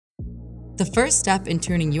The first step in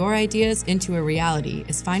turning your ideas into a reality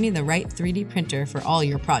is finding the right 3D printer for all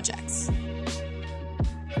your projects.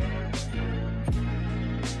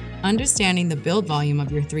 Understanding the build volume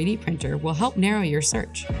of your 3D printer will help narrow your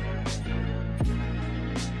search.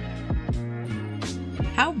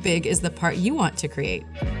 How big is the part you want to create?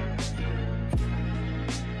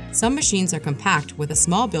 Some machines are compact with a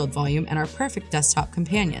small build volume and are perfect desktop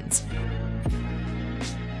companions.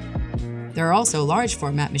 There are also large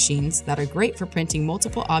format machines that are great for printing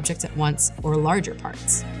multiple objects at once or larger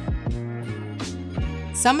parts.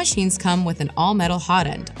 Some machines come with an all-metal hot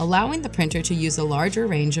end, allowing the printer to use a larger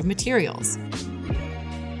range of materials.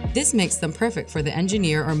 This makes them perfect for the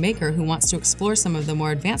engineer or maker who wants to explore some of the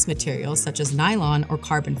more advanced materials such as nylon or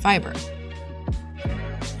carbon fiber.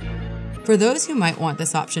 For those who might want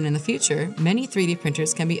this option in the future, many 3D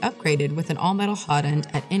printers can be upgraded with an all-metal hot end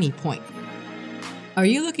at any point. Are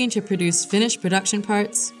you looking to produce finished production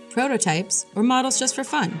parts, prototypes, or models just for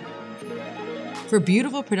fun? For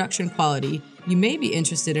beautiful production quality, you may be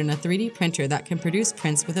interested in a 3D printer that can produce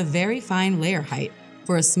prints with a very fine layer height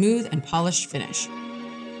for a smooth and polished finish.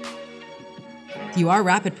 If you are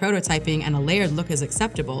rapid prototyping and a layered look is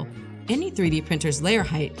acceptable, any 3D printer's layer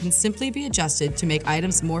height can simply be adjusted to make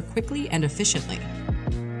items more quickly and efficiently.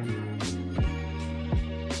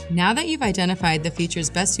 Now that you've identified the features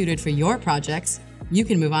best suited for your projects, you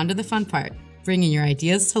can move on to the fun part, bringing your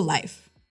ideas to life.